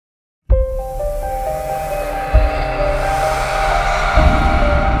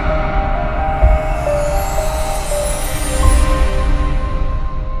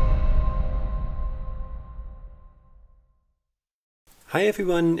Hi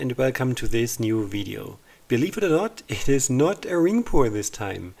everyone and welcome to this new video. Believe it or not, it is not a ring pour this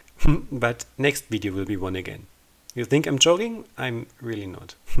time, but next video will be one again. You think I'm joking? I'm really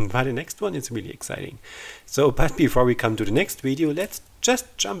not. But the next one is really exciting. But before we come to the next video, let's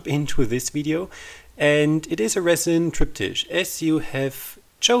just jump into this video. And it is a resin triptych, as you have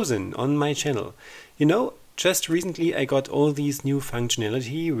chosen on my channel. You know, just recently I got all these new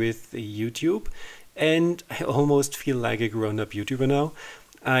functionality with YouTube. And I almost feel like a grown-up YouTuber now.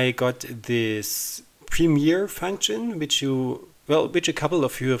 I got this premiere function, which a couple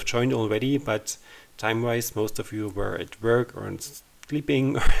of you have joined already, but time-wise most of you were at work or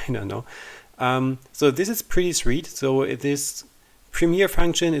sleeping, or I don't know. So this is pretty sweet. So this premiere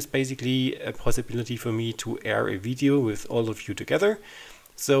function is basically a possibility for me to air a video with all of you together,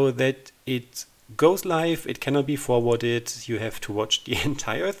 so that it goes live, it cannot be forwarded, you have to watch the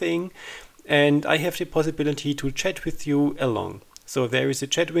entire thing. And I have the possibility to chat with you along. So there is a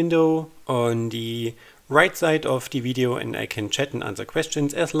chat window on the right side of the video and I can chat and answer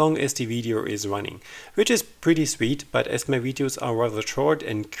questions as long as the video is running, which is pretty sweet. But as my videos are rather short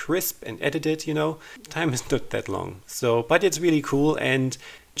and crisp and edited, you know, time is not that long. But it's really cool. And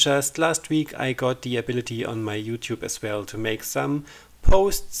just last week I got the ability on my YouTube as well to make some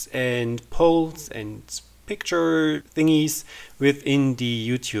posts and polls and picture thingies within the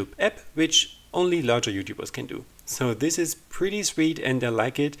YouTube app, which only larger YouTubers can do. So this is pretty sweet and I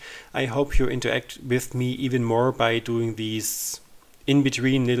like it. I hope you interact with me even more by doing these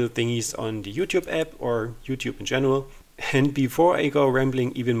in-between little thingies on the YouTube app or YouTube in general. And before I go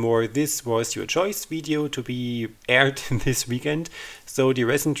rambling even more, this was your choice video to be aired this weekend. So the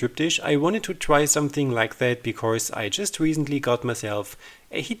Resin Triptych, I wanted to try something like that because I just recently got myself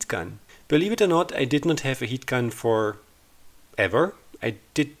a heat gun. Believe it or not, I did not have a heat gun for ever. I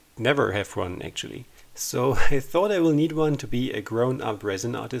did never have one actually. So I thought I will need one to be a grown-up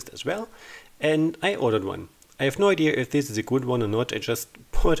resin artist as well. And I ordered one. I have no idea if this is a good one or not. I just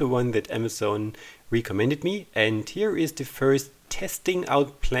bought one that Amazon recommended me. And here is the first testing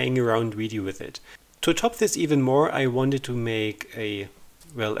out, playing around video with it. To top this even more, I wanted to make a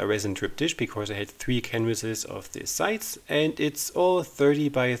resin triptych because I had 3 canvases of this size and it's all 30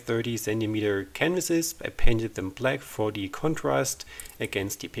 by 30 centimeter canvases. I painted them black for the contrast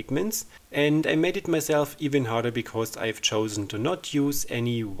against the pigments, and I made it myself even harder because I've chosen to not use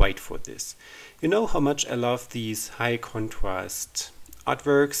any white for this. You know how much I love these high contrast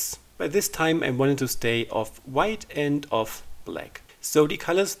artworks, but this time I wanted to stay off white and off black. So the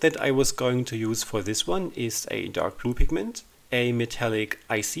colors that I was going to use for this one is a dark blue pigment, a metallic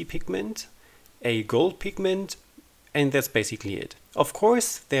icy pigment, a gold pigment, and that's basically it. Of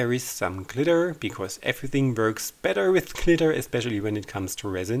course, there is some glitter because everything works better with glitter, especially when it comes to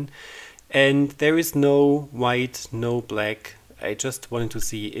resin. And there is no white, no black. I just wanted to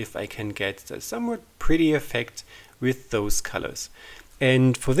see if I can get a somewhat pretty effect with those colors.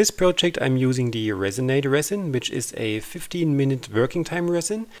 And for this project I'm using the Resin8 Resin, which is a 15-minute working time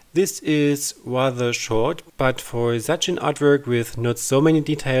resin. This is rather short, but for such an artwork with not so many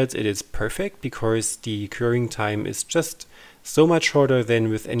details it is perfect because the curing time is just so much shorter than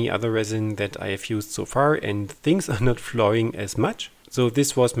with any other resin that I have used so far, and things are not flowing as much. So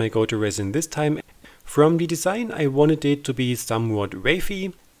this was my go-to resin this time. From the design I wanted it to be somewhat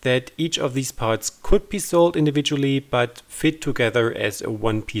wavy, that each of these parts could be sold individually but fit together as a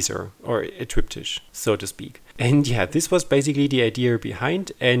one-piecer or a triptych, so to speak. And yeah, this was basically the idea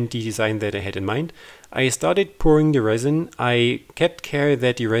behind and the design that I had in mind. I started pouring the resin. I kept care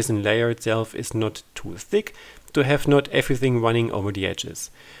that the resin layer itself is not too thick to have not everything running over the edges.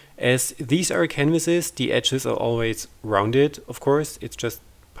 As these are canvases, the edges are always rounded, of course, it's just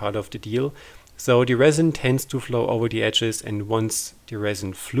part of the deal. So the resin tends to flow over the edges, and once the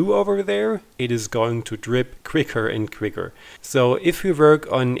resin flew over there, it is going to drip quicker and quicker. So if we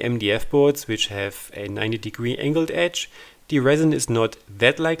work on MDF boards which have a 90-degree angled edge, the resin is not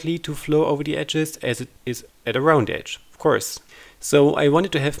that likely to flow over the edges as it is at a round edge, of course. So I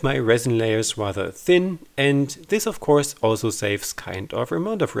wanted to have my resin layers rather thin, and this of course also saves kind of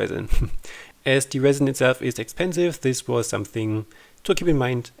amount of resin. As the resin itself is expensive, this was something to keep in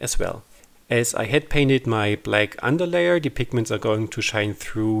mind as well. As I had painted my black underlayer, the pigments are going to shine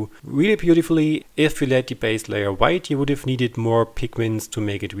through really beautifully. If you let the base layer white, you would have needed more pigments to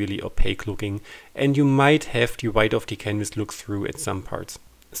make it really opaque looking, and you might have the white of the canvas look through at some parts.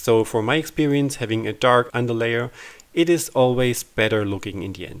 So for my experience, having a dark underlayer, it is always better looking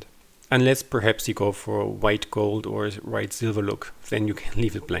in the end. Unless perhaps you go for a white gold or white silver look, then you can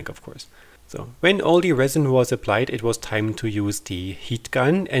leave it blank, of course. So when all the resin was applied, it was time to use the heat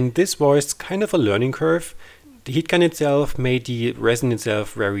gun, and this was kind of a learning curve. The heat gun itself made the resin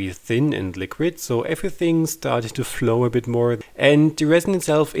itself very thin and liquid, so everything started to flow a bit more, and the resin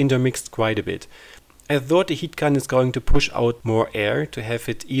itself intermixed quite a bit. I thought the heat gun is going to push out more air to have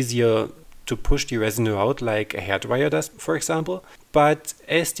it easier to push the resin out like a hairdryer does, for example. But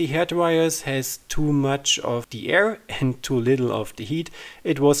as the hairdryers has too much of the air and too little of the heat,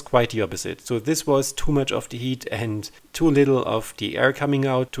 it was quite the opposite. So this was too much of the heat and too little of the air coming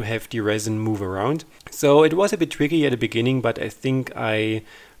out to have the resin move around. So it was a bit tricky at the beginning, but I think I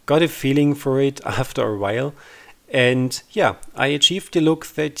got a feeling for it after a while. And yeah, I achieved the look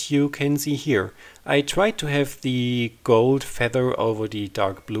that you can see here. I tried to have the gold feather over the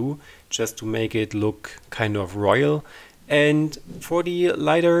dark blue just to make it look kind of royal. And for the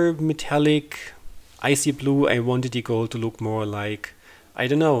lighter metallic icy blue, I wanted the gold to look more like, I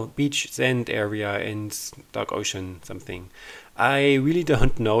don't know, beach sand area and dark ocean something. I really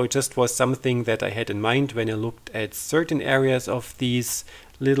don't know, it just was something that I had in mind when I looked at certain areas of these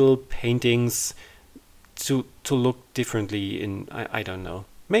little paintings to look differently in, I don't know.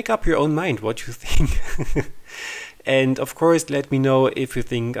 Make up your own mind what you think. And of course, let me know if you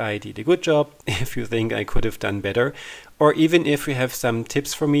think I did a good job, if you think I could have done better, or even if you have some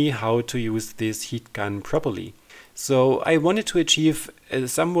tips for me how to use this heat gun properly. So I wanted to achieve a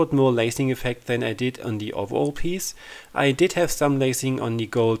somewhat more lacing effect than I did on the overall piece. I did have some lacing on the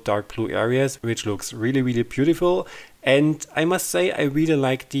gold dark blue areas, which looks really, really beautiful. And I must say I really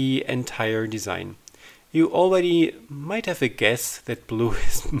like the entire design. You already might have a guess that blue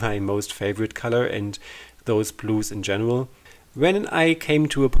is my most favorite color and those blues in general. When I came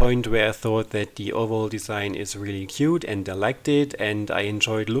to a point where I thought that the overall design is really cute and I liked it and I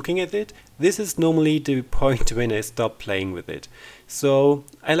enjoyed looking at it, this is normally the point when I stop playing with it. So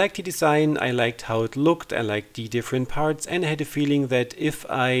I liked the design, I liked how it looked, I liked the different parts, and I had a feeling that if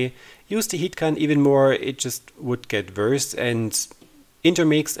I used the heat gun even more, it just would get worse and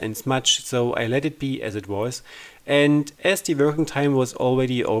intermix and smudge, so I let it be as it was. And as the working time was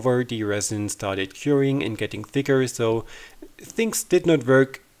already over, the resin started curing and getting thicker, so things did not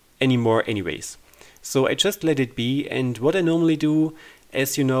work anymore anyways. So I just let it be, and what I normally do,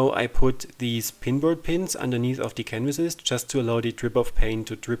 as you know, I put these pinboard pins underneath of the canvases just to allow the drip of paint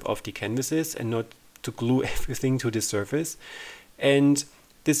to drip off the canvases and not to glue everything to the surface. And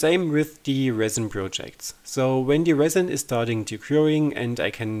the same with the resin projects. So when the resin is starting to curing and I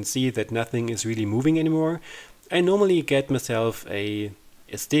can see that nothing is really moving anymore, I normally get myself a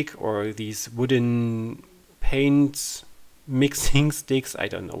stick or these wooden paint mixing sticks. I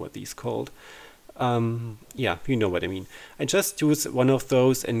don't know what these called. Yeah, you know what I mean. I just use one of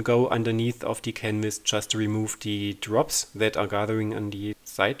those and go underneath of the canvas just to remove the drops that are gathering on the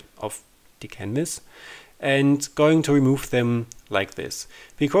side of the canvas, and going to remove them like this.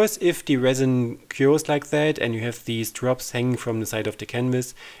 Because if the resin cures like that and you have these drops hanging from the side of the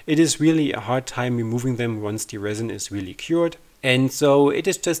canvas, it is really a hard time removing them once the resin is really cured. And so it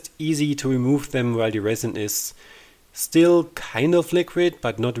is just easy to remove them while the resin is still kind of liquid,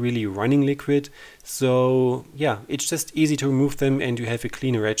 but not really running liquid. So yeah, it's just easy to remove them and you have a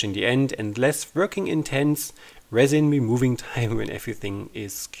cleaner edge in the end and less working intense resin removing time when everything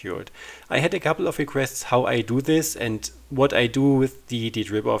is cured. I had a couple of requests how I do this and what I do with the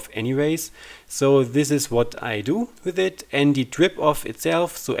drip off anyways. So this is what I do with it, and the drip off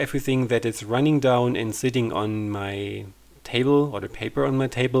itself, so everything that is running down and sitting on my table or the paper on my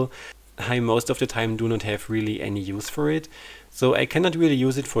table, I most of the time do not have really any use for it. So I cannot really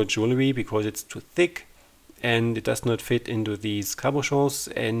use it for jewelry because it's too thick and it does not fit into these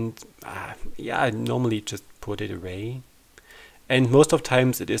cabochons, and yeah, I normally just put it away. And most of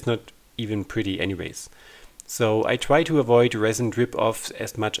times it is not even pretty anyways. So I try to avoid resin drip off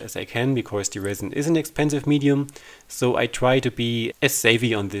as much as I can because the resin is an expensive medium, so I try to be as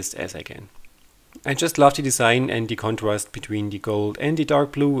savvy on this as I can. I just love the design, and the contrast between the gold and the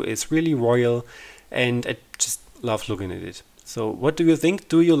dark blue is really royal, and I just love looking at it. So what do you think?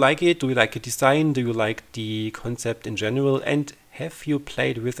 Do you like it? Do you like the design? Do you like the concept in general? And have you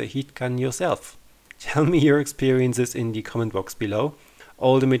played with a heat gun yourself? Tell me your experiences in the comment box below.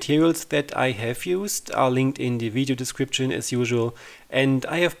 All the materials that I have used are linked in the video description as usual, and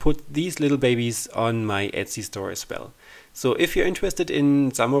I have put these little babies on my Etsy store as well. So if you're interested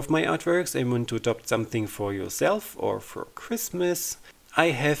in some of my artworks and want to adopt something for yourself or for Christmas, I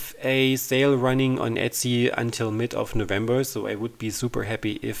have a sale running on Etsy until mid of November, so I would be super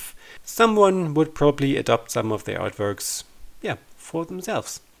happy if someone would probably adopt some of their artworks, yeah, for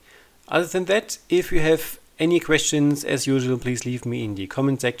themselves. Other than that, if you have any questions, as usual, please leave me in the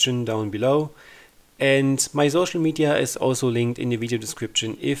comment section down below. And my social media is also linked in the video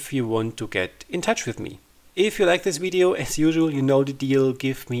description if you want to get in touch with me. If you like this video, as usual, you know the deal,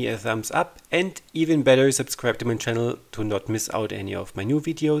 give me a thumbs up, and even better, subscribe to my channel to not miss out any of my new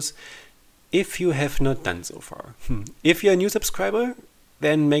videos, if you have not done so far. If you're a new subscriber,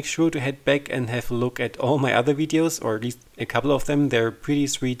 then make sure to head back and have a look at all my other videos, or at least a couple of them. They're pretty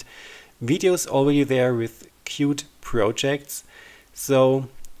sweet videos already there with cute projects. So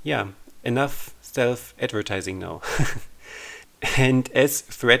yeah, enough self-advertising now. And as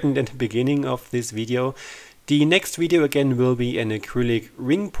threatened at the beginning of this video, the next video again will be an acrylic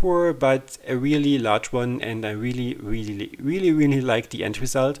ring pour, but a really large one, and I really like the end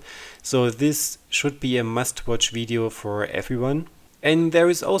result. So this should be a must-watch video for everyone. And there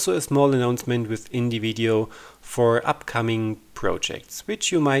is also a small announcement within the video for upcoming projects,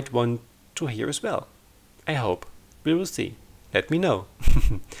 which you might want to hear as well. I hope. We will see. Let me know.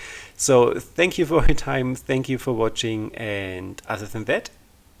 So thank you for your time, thank you for watching, and other than that,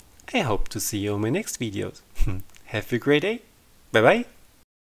 I hope to see you in my next videos. Have a great day. Bye bye.